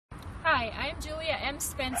Hi, I'm Julia M.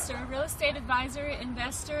 Spencer, real estate advisor,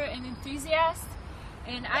 investor, and enthusiast,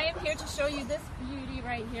 and I am here to show you this beauty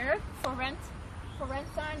right here for rent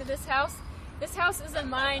sign of this house. This house isn't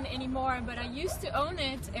mine anymore, but I used to own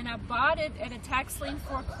it, and I bought it at a tax lien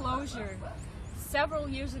foreclosure several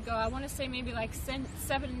years ago. I want to say maybe like 7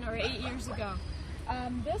 or 8 years ago.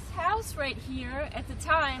 This house right here, at the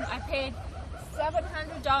time, I paid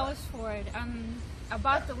 $700 for it. I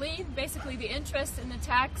bought the lien, basically the interest and the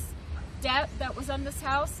tax debt that was on this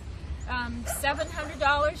house.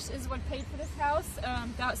 $700 is what paid for this house.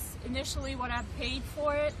 That's initially what I paid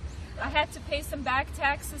for it. I had to pay some back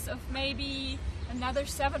taxes of maybe another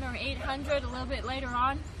 $700 or $800 a little bit later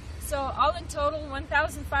on. So all in total,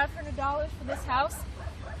 $1,500 for this house.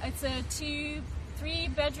 It's a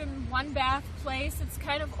 3-bedroom, 1-bath place. It's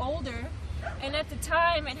kind of older, and at the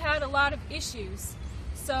time it had a lot of issues.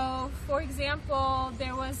 So, for example,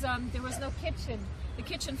 there was no kitchen. The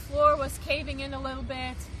kitchen floor was caving in a little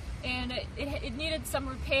bit, and it needed some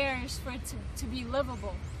repairs for it to be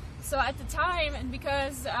livable. So at the time, and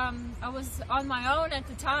because I was on my own at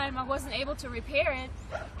the time, I wasn't able to repair it,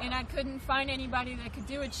 and I couldn't find anybody that could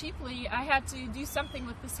do it cheaply. I had to do something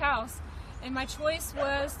with this house, and my choice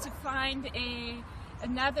was to find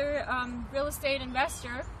another real estate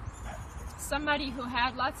investor, somebody who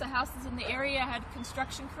had lots of houses in the area, had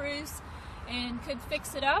construction crews, and could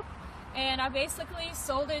fix it up. And I basically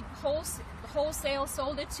sold it wholesale,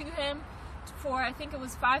 sold it to him for, I think it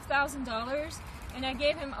was $5,000, and I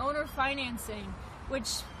gave him owner financing,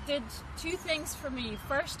 which did 2 things for me.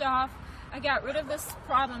 First off, I got rid of this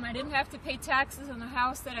problem. I didn't have to pay taxes on a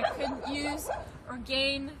house that I couldn't use or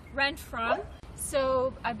gain rent from.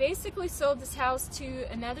 So I basically sold this house to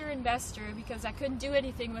another investor because I couldn't do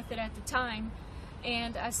anything with it at the time,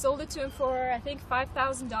 and I sold it to him for, I think,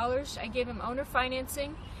 $5,000. I gave him owner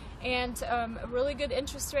financing, and a really good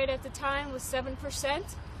interest rate at the time was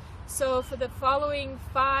 7%. So for the following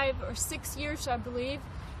 5 or 6 years, I believe,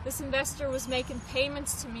 this investor was making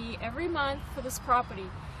payments to me every month for this property.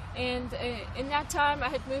 And in that time, I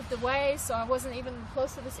had moved away, so I wasn't even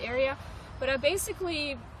close to this area. But I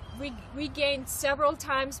basically regained several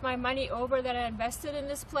times my money over that I invested in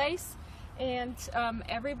this place. And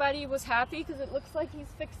everybody was happy because it looks like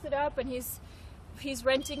he's fixed it up, and he's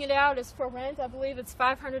renting it out as for rent. I believe it's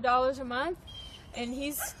 $500 a month. And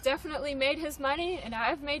he's definitely made his money, and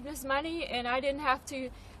I've made his money, and I didn't have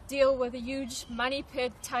to deal with a huge money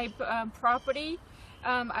pit type property.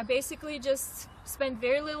 I basically just spent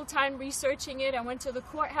very little time researching it. I went to the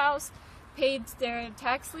courthouse, paid their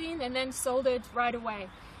tax lien, and then sold it right away.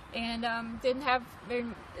 And didn't have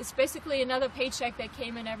it's basically another paycheck that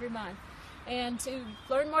came in every month. And to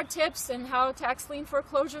learn more tips and how tax lien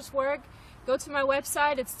foreclosures work, go to my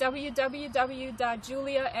website. It's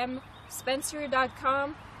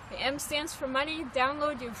www.juliamspencer.com. The M stands for money.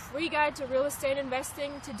 Download your free guide to real estate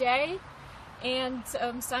investing today, and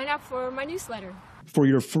sign up for my newsletter. For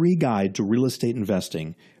your free guide to real estate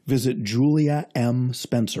investing, visit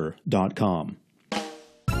juliamspencer.com.